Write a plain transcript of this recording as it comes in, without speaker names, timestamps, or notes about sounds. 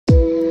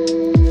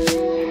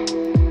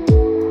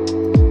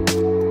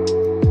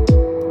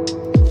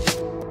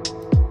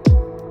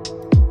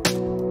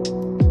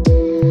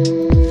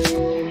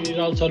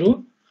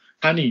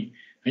खानी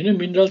हैन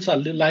minerals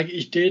like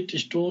state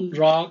stone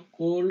rock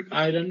coal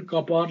iron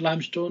copper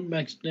limestone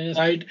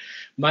magnesite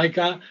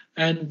mica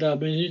and the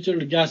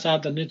natural gas are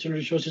the natural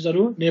resources.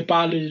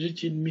 Nepal is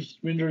rich in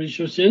mineral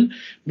resources.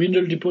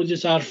 Mineral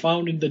deposits are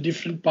found in the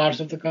different parts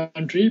of the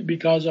country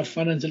because of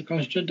financial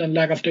constraint and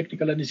lack of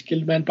technical and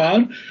skilled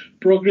manpower.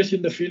 Progress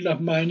in the field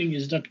of mining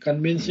is not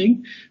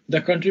convincing.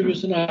 The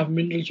contribution of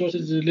mineral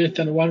resources is less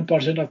than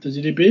 1% of the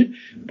GDP.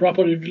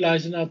 Proper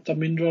utilization of the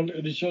mineral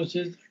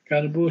resources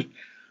can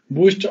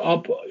boost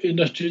up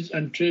industries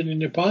and trade in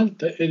Nepal.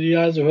 The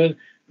areas where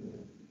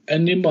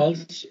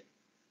animals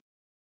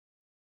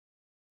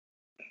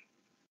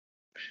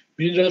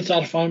minerals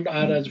are found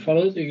are as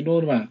follows.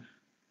 Ignore ma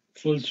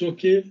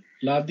Fulsoke,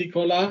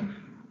 Ladikola,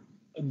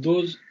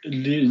 those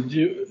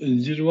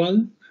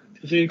 01,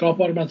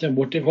 copper ma चाहिँ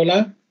भोटे खोला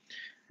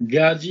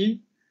ग्याजी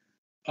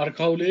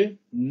अर्खौले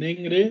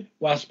नेङ्रे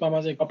वास्पामा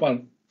चाहिँ copper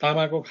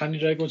तामाको खानी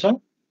रहेको छ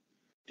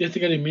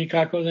त्यसैगरी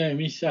मिकाको चाहिँ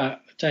मिसा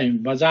चाहिँ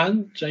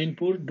बजान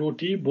चैनपुर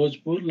डोटी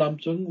भोजपुर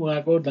लमचुङ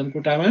उहाँको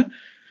धनकुटामा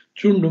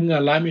चुनढुङ्गा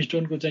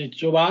लाइमस्टोनको चाहिँ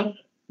चोबार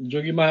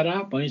जोगीमारा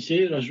भैँसे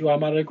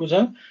रसुवामा रहेको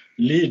छ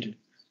लिड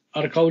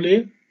अर्खौले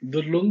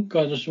दुर्लुङ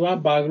रसुवा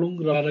बागलुङ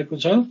रहेको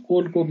छ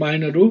कोलको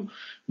माइनहरू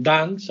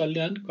दाङ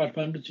सल्यान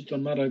काठमाडौँ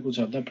चितवनमा रहेको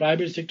छ the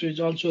private sector is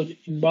also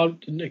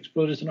involve in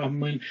exploration of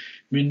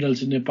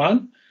minerals in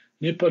Nepal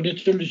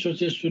natural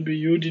resources should be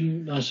use in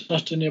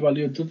sustainable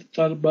यो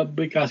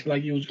विकासको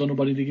लागि युज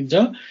गर्नुपर्ने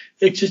देखिन्छ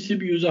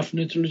excessive use of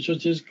natural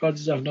resources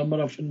causes of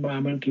number of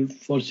environmental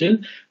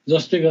forces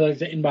जसले गर्दा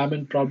चाहिँ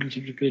इन्भाइरोमेन्ट प्रब्लम्स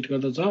क्रिएट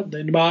गर्दछ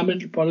the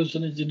environmental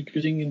pollution is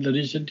increasing in the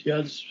recent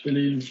years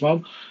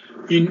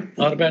in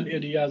urban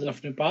areas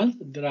of Nepal.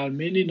 There are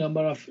many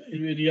number of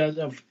areas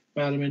of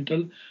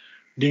environmental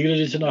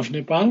degradation of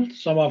Nepal.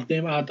 Some of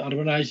them are the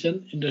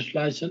urbanization,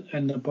 industrialization,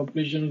 and the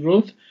population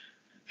growth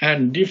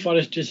and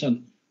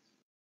deforestation.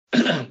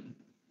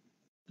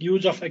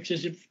 Use of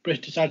excessive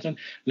pesticides and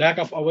lack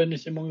of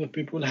awareness among the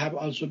people have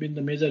also been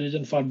the major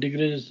reason for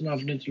degradation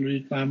of natural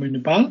environment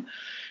in Nepal.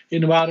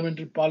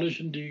 Environmental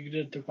pollution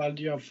degrades the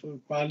quality of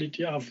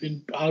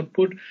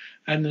output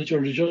and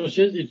natural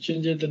resources. It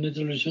changes the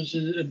natural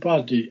resources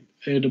adversely.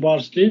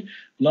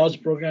 Laws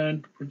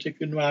program to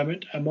protect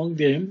environment. Among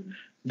them,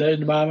 the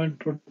Environment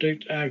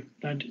Protect Act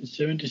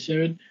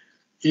 1977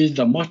 is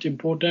the most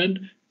important.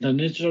 The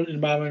natural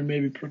environment may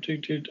be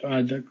protected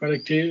by the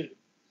correcting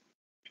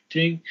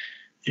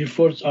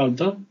efforts of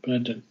the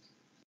pattern.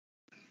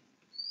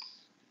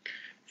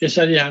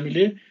 यसरी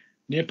हामीले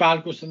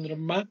नेपालको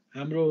सन्दर्भमा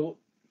हाम्रो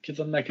के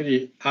भन्दाखेरि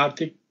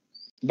आर्थिक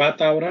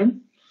वातावरण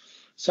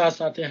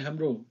साथसाथै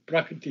हाम्रो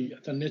प्रकृति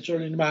अथवा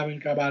नेचुरल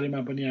इन्भाइरोमेन्टका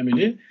बारेमा पनि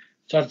हामीले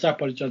चर्चा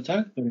परिचर्चा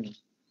गर्यौं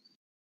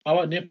अब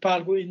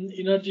नेपालको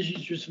इनर्जी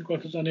सिचुएसन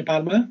कस्तो छ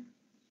नेपालमा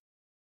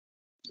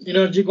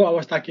इनर्जीको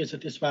अवस्था के छ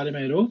त्यस बारेमा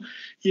हेरौं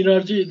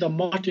energy is the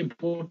most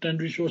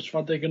important resource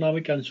for the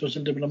economic and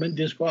social development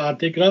देशको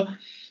आर्थिक र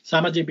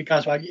सामाजिक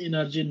विकास लागि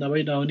इनर्जी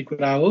नहुने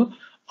कुरा हो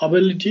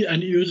ability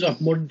and use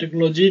of modern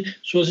technology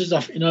sources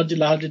of energy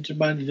largely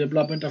determine the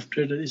development of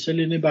trade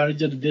यसैले नै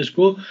वाणिज्य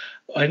देशको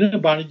हैन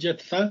वाणिज्य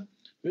तथा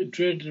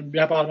ट्रेड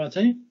व्यापारमा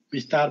चाहिँ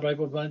विस्तार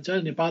भएको भन्छ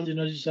Nepal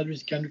energy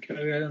service can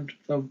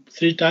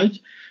three types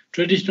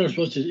traditional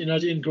sources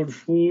energy include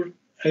food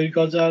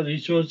agriculture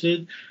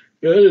resources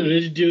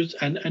residues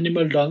and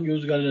animal dung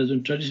use गरेर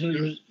जुन ट्रेडिशनल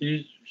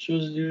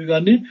रिसोर्सेस युज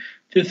गर्ने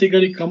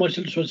त्यसैगरी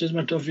कमर्शियल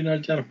सोर्सेसमा टफ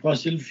इनर्जी आर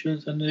फसिल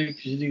फ्युल्स एन्ड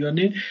इलेक्ट्रिसिटी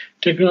गर्ने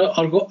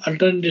अर्को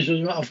alternative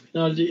सोर्समा of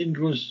energy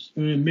includes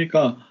make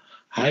a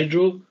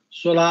hydro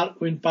solar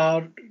wind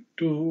power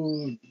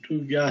to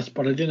gas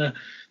पठाइदिन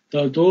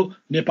though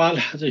Nepal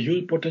has a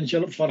huge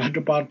potential for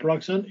hydropower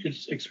production,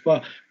 its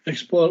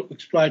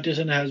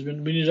exploitation has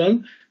been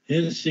minimal.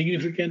 Hence,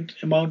 significant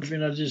amount of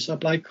energy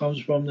supply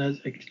comes from has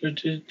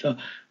accelerated the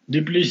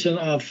depletion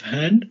of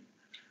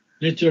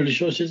natural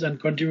resources and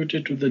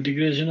contributed to the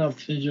degradation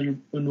of the natural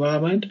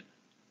environment.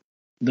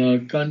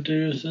 The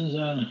contributions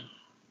are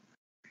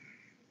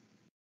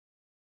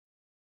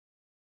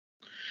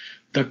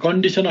the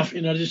condition of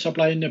energy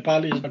supply in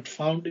Nepal is not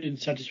found in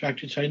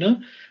satisfactory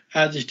China.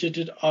 As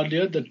stated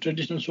earlier, the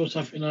traditional source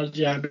of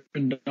energy have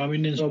been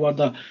dominance over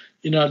the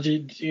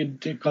energy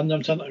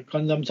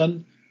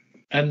consumption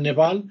and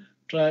Nepal,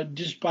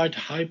 despite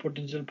high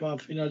potential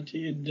of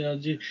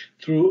energy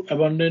through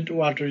abundant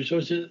water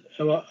resources,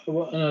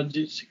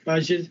 energy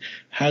crisis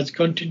has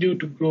continued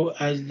to grow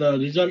as the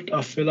result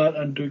of failure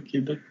and to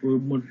keep the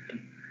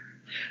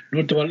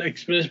notable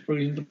express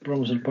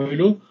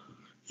promotion.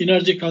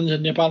 Energy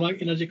consumption नेपालमा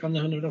energy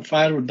consumption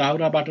fire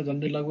दाउराबाट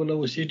झन्डै लगभग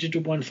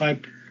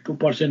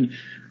 62.52%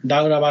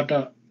 दाउराबाट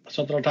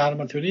 17-18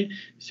 मा थियो नि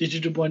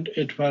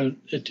 62.85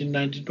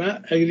 18-19 मा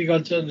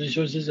agriculture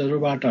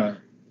रिसोर्सेसहरुबाट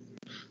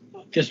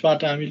त्यसबाट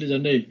हामीले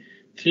झन्डै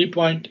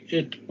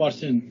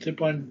 3.8%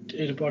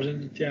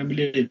 चाहिँ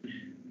हामीले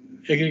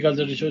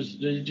एग्रीकल्चर रिसोर्स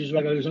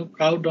रेजिड्युसबाट गरेको छौं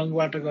काउ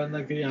डङबाट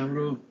गर्दाखेरि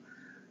हाम्रो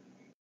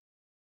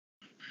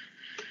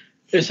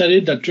यसरी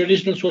the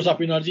traditional source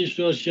of energy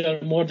share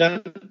more than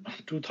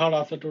 2/3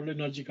 of the total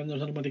energy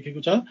कन्जम्सनमा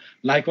देखेको छ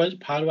लाइकवाइज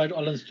फार वाइड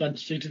अलायन्स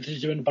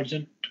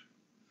 63.7%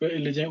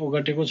 यसले चाहिँ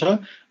ओगटेको छ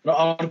र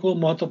अर्को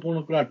महत्त्वपूर्ण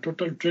कुरा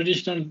टोटल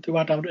ट्रेडिसनल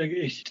त्योबाट हाम्रो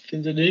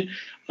एक्सटेन्सन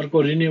अर्को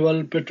रिन्युएबल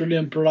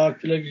पेट्रोलियम प्रोडक्ट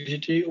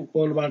इलेक्ट्रिसिटी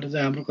कोलबाट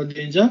चाहिँ हाम्रो कति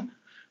दिन्छ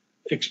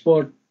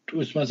एक्सपोर्ट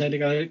उसमा चाहिँ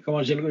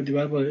कमर्सियलको यति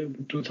भएर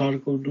 2/3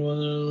 को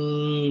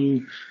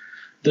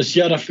the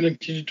share of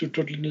electricity to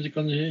total energy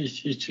consumption is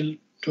still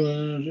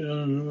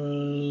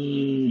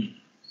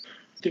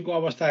त्यो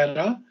अवस्था हेरेर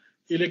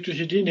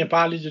electricity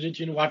Nepal is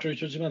rich in water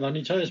रिसोर्समा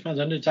धनी छ यसमा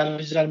झन्डै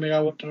 40,000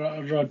 मेगावाट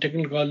र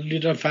टेक्निकली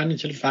र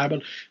फाइनेन्शियल भाइबल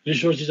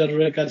रिसोर्सेसहरू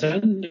रहेका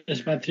छन्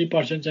यसमा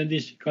 3%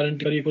 चाहिँ करेन्ट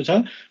गरिएको छ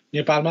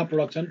नेपालमा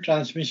production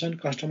transmission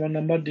customer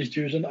number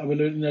distribution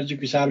available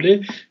एनर्जीको हिसाबले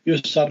यो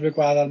सर्वेको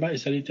आधारमा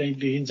यसरी चाहिँ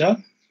देखिन्छ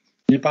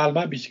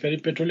नेपालमा विशेष गरी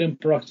पेट्रोलियम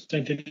प्रोडक्ट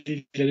चाहिँ त्यति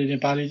धेरै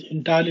Nepal is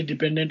entirely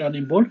dependent on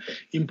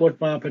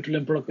इम्पोर्टमा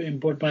petroleum प्रोडक्टको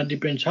इम्पोर्टमा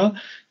depend छ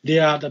they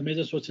are the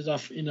major sources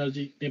of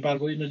energy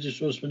नेपालको एनर्जी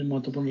सोर्स पनि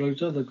महत्त्वपूर्ण रहेको छ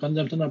the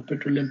consumption of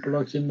petroleum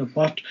products in the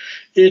first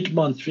 8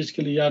 months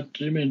physical year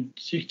remain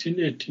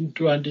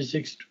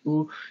 16-18-26 to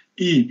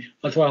E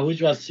अथवा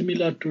which was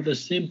similar to the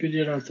same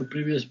period of the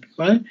previous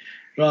PY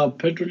र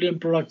petroleum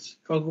products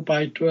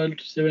occupy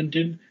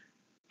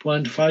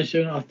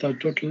 12-17.57 of the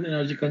total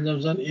energy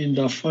consumption in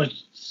the first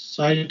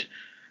 8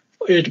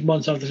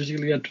 months of the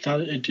fiscal year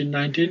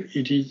 2018-19.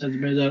 It is as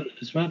measured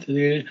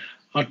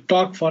a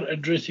talk for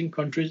addressing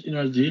country's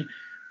energy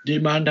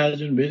demand has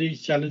been very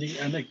challenging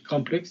and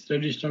complex.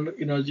 Traditional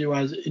energy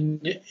was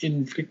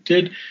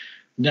inflicted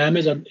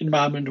damage on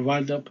environment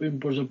while the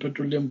imports of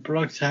petroleum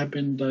products have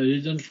been the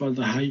reason for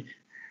the high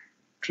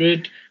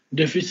trade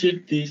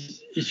deficit.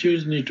 These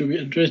issues need to be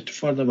addressed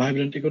for the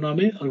vibrant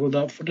economy. Although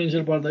the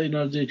potential for the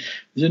energy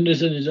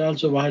generation is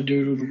also wide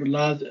due to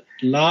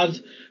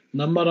large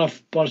number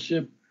of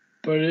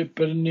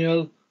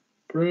perennial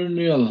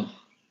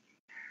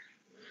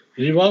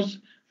rivers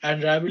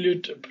and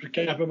revolute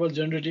capable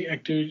generating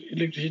active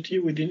electricity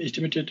within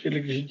estimated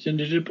electricity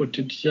generated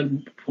potential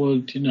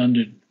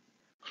 1400.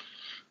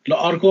 ल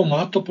अर्को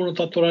महत्त्वपूर्ण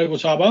तत्त्व रहेको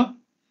छ अब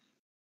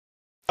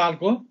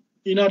नेपालको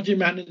energy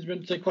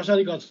management चाहिँ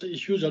कसरी गर्छ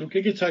इस्युजहरु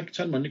के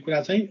छन् भन्ने कुरा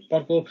चाहिँ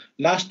अर्को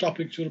लास्ट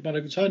टपिक सुरुमा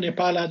रहेको छ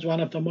Nepal as one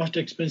of the most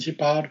expensive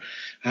power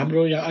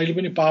हाम्रो यहाँ अहिले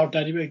पनि पावर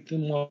ट्यारिफ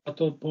एकदम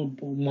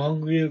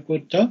महँगीको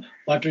छ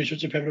वाटर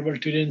रिसोर्स फेभरेबल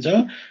टेरेन छ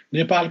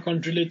नेपाल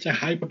कन्ट्रीले चाहिँ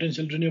हाई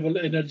पोटेन्शियल रिन्युएबल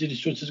एनर्जी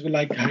रिसोर्सेसको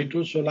लागि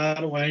हाइड्रो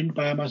सोलर वाइन्ड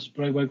बायोमास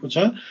प्रयोग भएको छ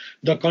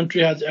the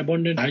country has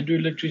एबन्डेन्ट hydro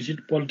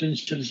electricity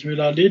potential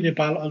similarly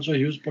Nepal also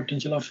huge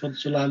potential of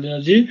solar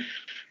energy.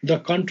 The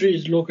country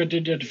is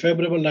located at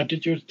favorable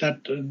latitudes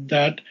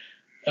that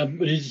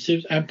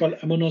receives ample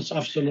amounts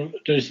of solar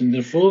radiation.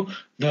 Therefore,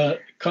 the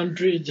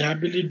country is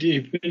heavily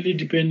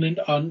dependent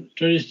on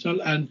traditional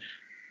and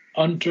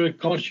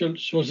commercial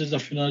sources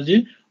of energy.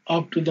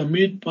 Up to the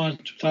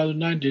mid-March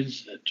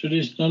 2019,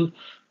 traditional,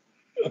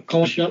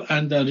 commercial,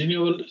 and the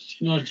renewable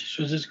energy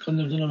sources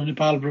consumption of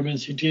Nepal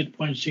province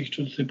 88.6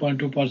 to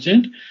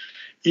 3.2%.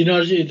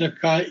 Energy is the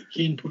key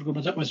input को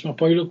मतलब इसमें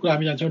पहिलो कुरा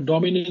हामी जान्छौं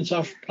dominance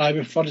of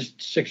private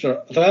forest sector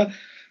अथवा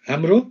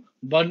हाम्रो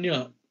वन्य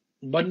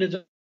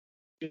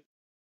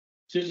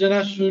सिर्जना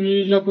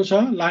सुनिरहेको छ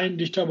लाइन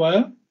डिस्टर्ब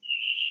भयो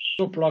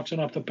प्रोडक्सन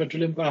अफ द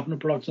पेट्रोलियमको आफ्नो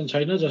प्रोडक्सन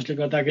छैन जसले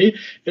गर्दाखेरि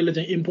यसले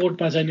चाहिँ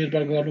इम्पोर्टमा चाहिँ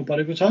निर्भर गर्नु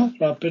परेको छ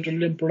र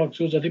पेट्रोलियम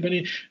प्रोडक्ट्सको जति पनि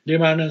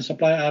demand and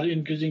supply are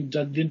increasing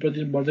दिन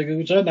प्रतिदिन बढ्दै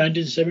गएको छ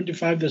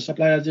 1975 the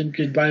supply has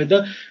increase by the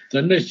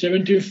झन्डै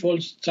 70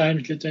 फोल्ड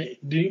टाइम्सले चाहिँ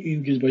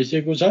इन्क्रिज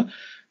भइसकेको छ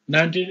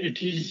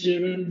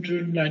 1987 to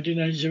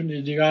 1997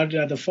 is regarded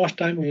as the first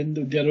time when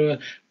there was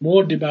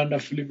more demand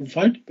of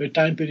liquefied. The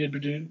time period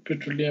between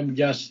petroleum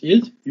gas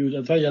is used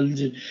अथवा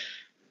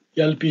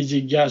LPG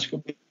gas को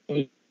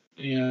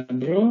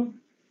हाम्रो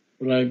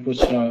रहेको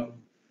छ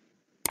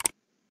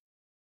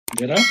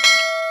हेर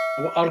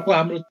अब अर्को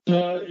हाम्रो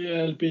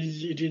LPG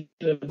it is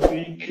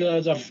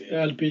because of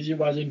LPG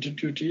was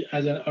introduced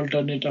as an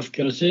alternative of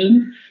kerosene.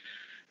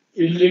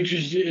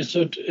 Electricity is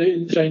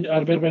in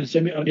urban and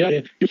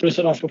semi-urban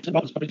pressure of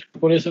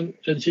population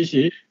NCC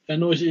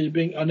and is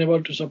being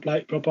unable to supply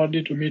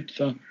properly to meet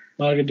the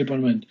market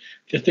demand.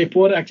 त्यस्तै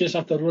poor access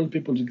of the rural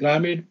people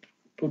ग्रामीण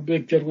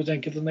व्यक्तिहरुको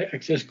चाहिँ कितना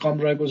access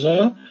कम रहेको छ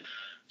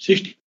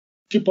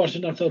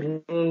 60% of the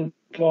rural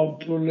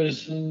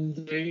population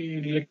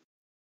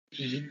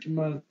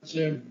electricity-मा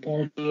चाहिँ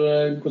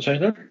पहुँचेको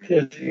छैन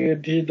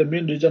the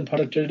main reason for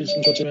the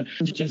traditional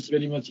is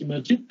very much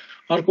emerging.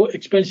 अर्को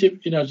एक्सपेन्सिभ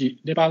एनर्जी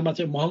नेपालमा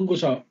चाहिँ महँगो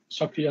छ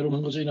शक्तिहरु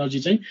महँगो छ एनर्जी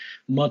चाहिँ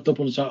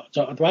महत्त्वपूर्ण छ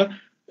अथवा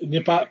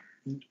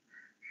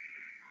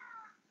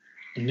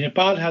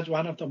Nepal has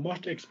one of the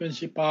most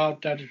expensive power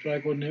tariff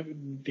रहेको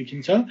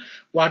देखिन्छ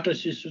वाटर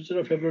रिसोर्स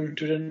र favourable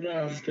terrain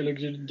of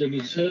electricity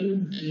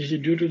generation is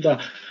due to the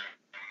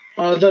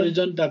other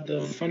reason that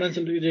the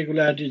financial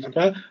irregularities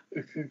अथवा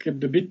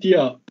वित्तीय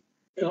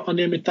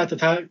अनियमितता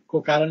तथाको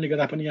कारणले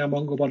गर्दा पनि यहाँ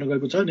महँगो पर्न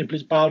गएको छ।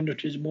 Nepali power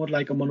industry is more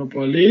like a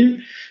monopoly.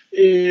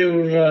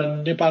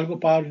 नेपालको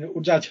पावर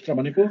ऊर्जा क्षेत्र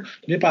भनेको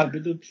नेपाल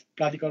विद्युत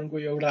प्राधिकरणको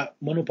एउटा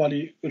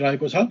मोनोपोली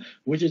रहेको छ,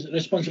 which is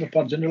responsible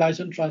for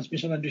generation,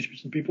 transmission and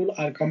distribution. People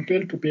are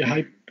compelled to pay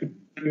high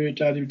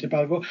tariff.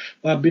 नेपालको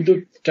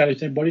विद्युत ट्यारिफ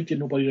चाहिँ बढी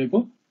तिर्नु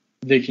परिरहेको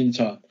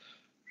देखिन्छ।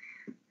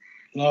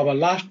 अब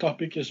लास्ट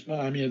टपिक यसमा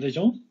हामी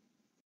हेर्दैछौँ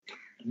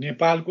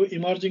नेपालको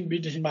इमर्जिङ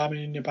बिजनेस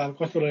इन्भाइरोमेन्ट नेपाल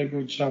कस्तो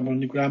रहेको छ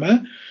भन्ने कुरामा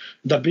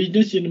the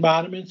business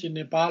environment in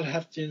Nepal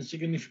have change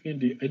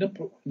significantly. होइन,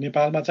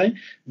 नेपालमा चाहिँ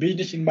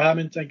बिजनेस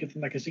इन्भाइरोमेन्ट चाहिँ के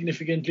भन्दाखेरि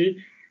सिग्निफिकेन्टली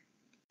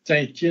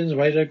चाहिँ चेन्ज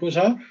भइरहेको छ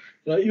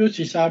र यस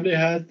हिसाबले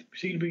has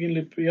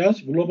significantly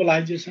yes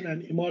globalisation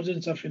and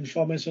emergence of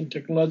information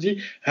technology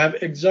have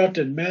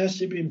exerted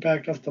massive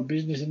impact of the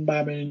business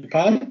environment in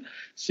Nepal.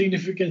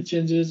 Significant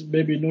changes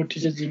may be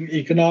noticed in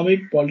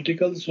economic,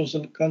 political,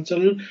 social,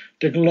 cultural,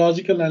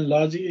 technological, and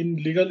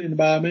legal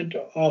environment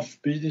of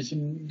business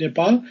in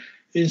Nepal.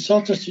 In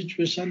such a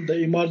situation, the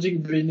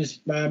emerging business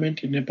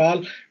environment in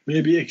Nepal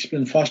may be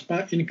explained first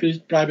by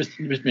increased private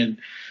investment.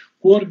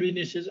 Core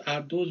businesses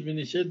are those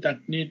businesses that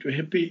need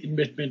heavy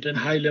investment and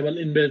high-level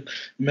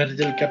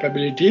managerial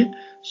capability.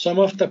 Some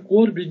of the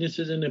core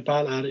businesses in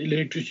Nepal are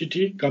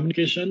electricity,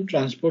 communication,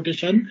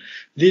 transportation.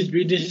 These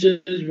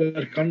businesses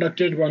were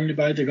conducted only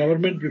by the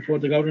government before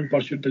the government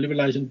pursued the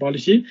liberalization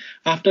policy.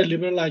 After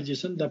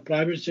liberalization, the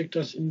private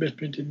sector's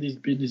investment in these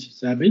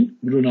businesses have been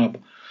grown up.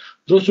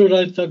 दोस्रो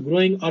रहेछ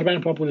growing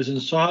urban population,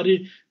 शहरी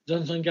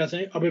जनसङ्ख्या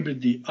चाहिँ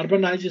अभिवृद्धि।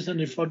 Urbanisation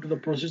refer to the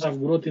process of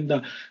growth in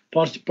the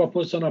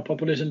proportion of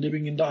population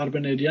living in the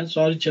urban area.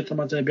 शहरी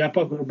क्षेत्रमा चाहिँ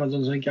व्यापक रूपमा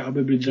जनसङ्ख्या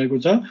अभिवृद्धि रहेको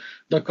छ।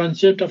 The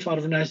concept of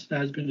urbanisation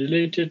has been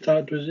related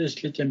to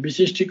यसले चाहिँ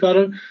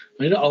विशिष्टीकरण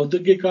होइन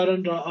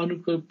औद्योगिकरण र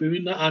अनुको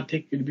विभिन्न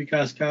आर्थिक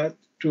विकासका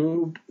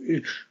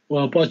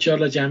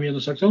पक्षहरूलाई चाहिँ हामी हेर्न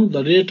सक्छौँ। The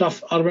rate of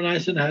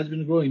urbanisation has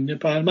been growing,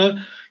 नेपालमा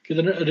के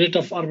भन्छ रेट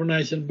अफ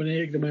अर्बनाइजेसन पनि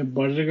एकदमै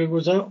बढिरहेको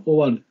छ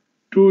ओभर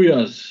 2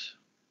 years।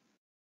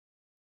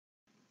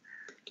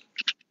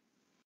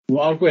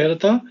 अर्को हेर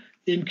त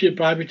increased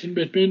private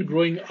investment,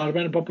 growing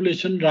urban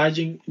population,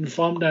 rising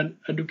informed and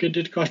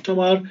educated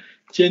customer,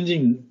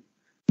 changing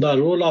the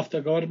role of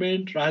the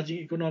government, rising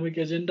economic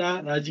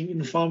agenda, rising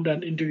informed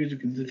and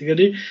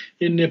integrated.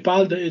 In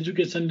Nepal, the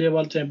education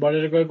level चाहिँ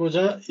बढेर गएको छ,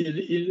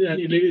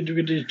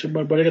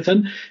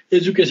 educated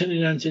education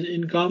enhances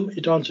income.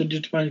 It also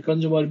determines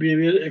consumer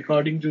behavior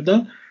according to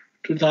the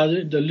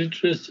 2000 the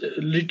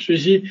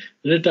literacy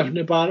rate of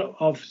Nepal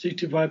of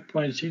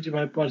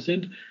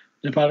 65.65%.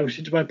 Nepal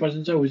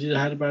 65% which is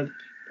higher by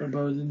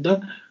in the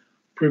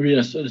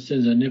previous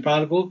census.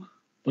 नेपालको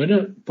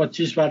हैन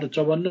 25 बाट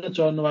 54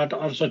 54 बाट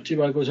 68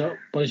 भएको छ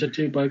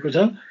 65 भएको छ।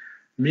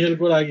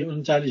 मेलको लागि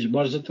 39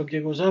 वर्ष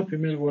तोकिएको छ,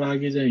 फिमेलको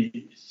लागि चाहिँ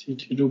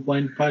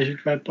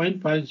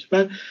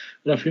 62.565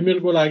 र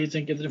फिमेलको लागि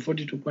चाहिँ के छ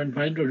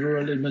 42.5 र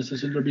रुरल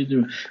एडमिनिस्ट्रेसन र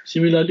business.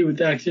 Similarly with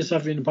the access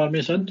of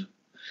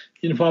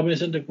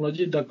information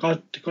technology, the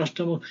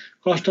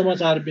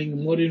customers are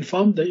being more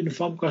informed. The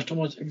informed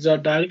customers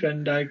exert direct and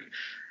indirect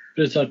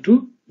pressure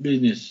to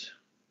business.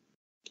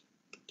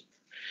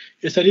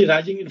 यसरी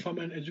राइजिङ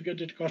इन्फर्म एन्ड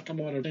एजुकेटेड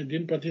कस्टमरहरू चाहिँ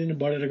दिन प्रतिदिन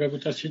बढेर गएको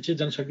छ, शिक्षित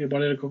जनशक्ति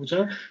बढेर गएको छ,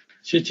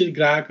 शिक्षित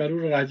ग्राहकहरू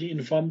र राइजिङ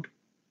इन्फर्म्ड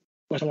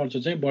कस्टमरहरू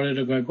चाहिँ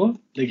बढेर गएको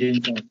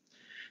देखिन्छ।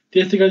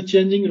 त्यस्तै गरी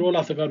changing role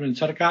of the government,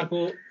 सरकारको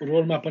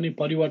रोलमा पनि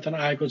परिवर्तन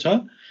आएको छ।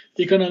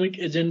 इकोनोमिक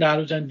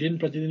एजेन्डाहरू चाहिँ दिन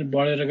प्रतिदिन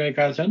बढेर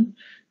गएका छन्।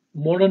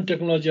 मोडर्न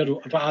टेक्नोलोजीहरू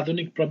अथवा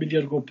आधुनिक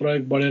प्रविधिहरूको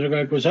प्रयोग बढेर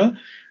गएको छ।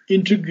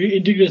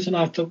 Integration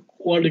of the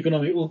world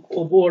economic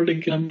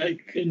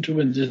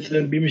instrument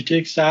जस्तै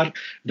बिमस्टेक, सार्क,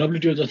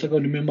 डब्ल्युटिओ जस्तोको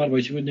मेम्बर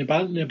भइसक्यो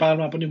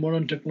नेपालमा पनि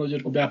मोडर्न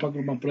टेक्नोलोजीहरूको व्यापक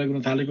रूपमा प्रयोग हुन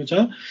थालेको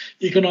छ।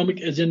 इकोनोमिक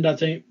एजेन्डा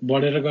चाहिँ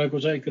बढेर गएको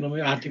छ,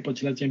 इकोनोमिक आर्थिक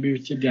पक्षलाई चाहिँ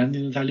विशेष ध्यान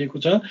दिन थालिएको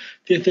छ।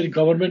 त्यसरी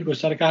गभर्नमेन्टको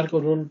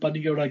सरकारको रोल पनि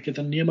एउटा के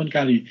त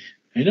नियमनकारी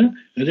हैन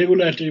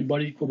रेगुलेटरी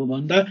बडीको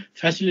भन्दा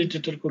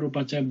फेसिलिटेटरको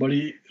रूपमा चाहिँ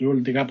बढी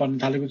रोल देखा पर्न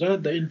थालेको छ।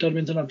 The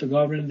intervention of the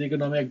government in the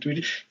economic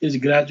activity is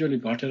gradually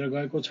घटेर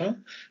गएको छ।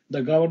 The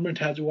government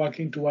has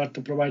working toward the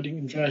providing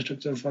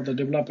infrastructure for the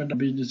development of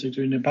business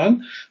sector in Nepal.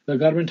 The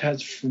government has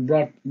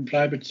brought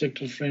private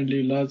sector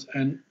friendly laws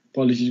and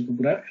पोलिसीको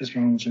कुरा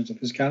यसमा आउँछ।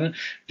 त्यसकारण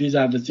these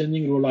are the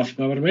changing role of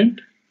government.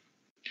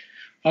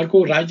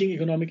 अर्को rising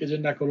economic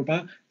एजेन्डाको रूपमा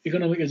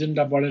economic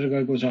agenda बढेर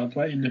गएको छ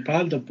अथवा in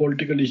Nepal the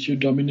political issue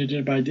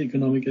dominated by the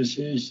economic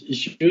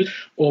इस्यूज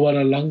over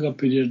a लङ्गर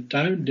period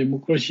time,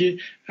 democracy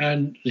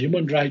and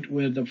human right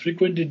where the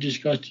frequently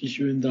discussed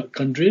issue in the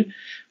country.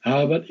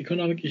 However,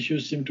 economic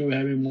issues seem to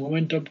have a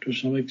momentum to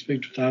some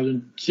extent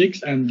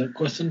 2006 and the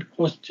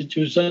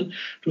Constitution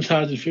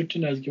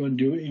 2015 has given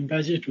due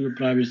emphasis to the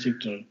private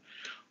sector.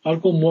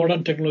 अर्को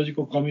modern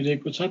टेक्नोलोजीको कमी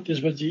रहेको छ।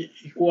 त्यसपछि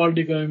world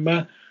इकोनोमीमा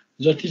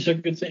जति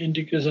सक्यो चाहिँ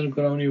integration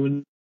गराउने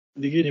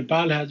हुँदाखेरि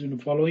Nepal has been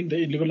following the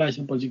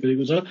liberalization policy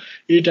गरेको छ।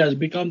 It has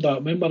become the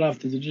member of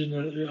the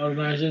regional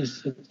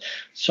organizations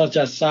such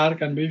as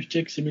SARC and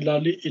BIMSTEC.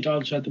 Similarly, it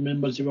also has the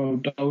membership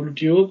of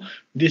WTO.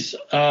 These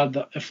are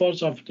the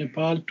efforts of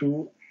Nepal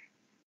to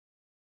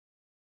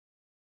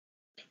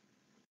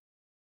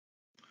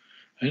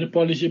हैन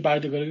policy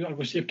बाध्य गरेको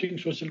अर्को शिफ्टिङ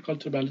social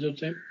culture भ्यालुजहरु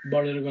चाहिँ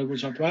बढेर गएको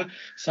छ अथवा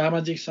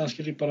सामाजिक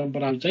सांस्कृतिक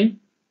परम्पराहरु चाहिँ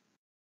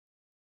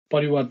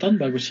परिवर्तन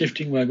भएको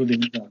शिफ्टिङ भएको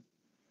देखिन्छ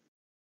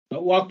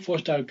वर्क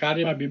फोर्स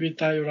कार्यमा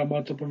विविधता एउटा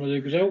महत्त्वपूर्ण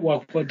रहेको छ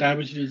work force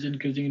diversity is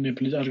increasing in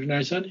एप्लिज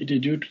organisation it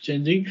is due to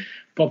changing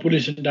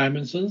population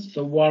dimensions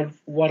the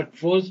work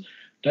force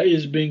that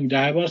is being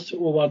diverse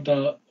over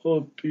the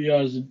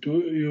years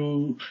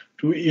to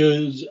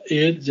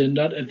age,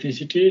 gender,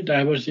 ethnicity,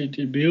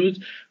 diversity views,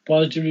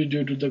 positively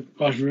due to the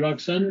cost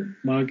reduction,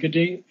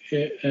 marketing,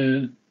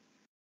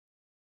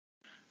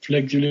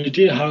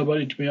 flexibility. However,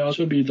 it may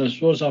also be the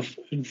source of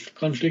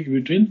conflict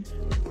between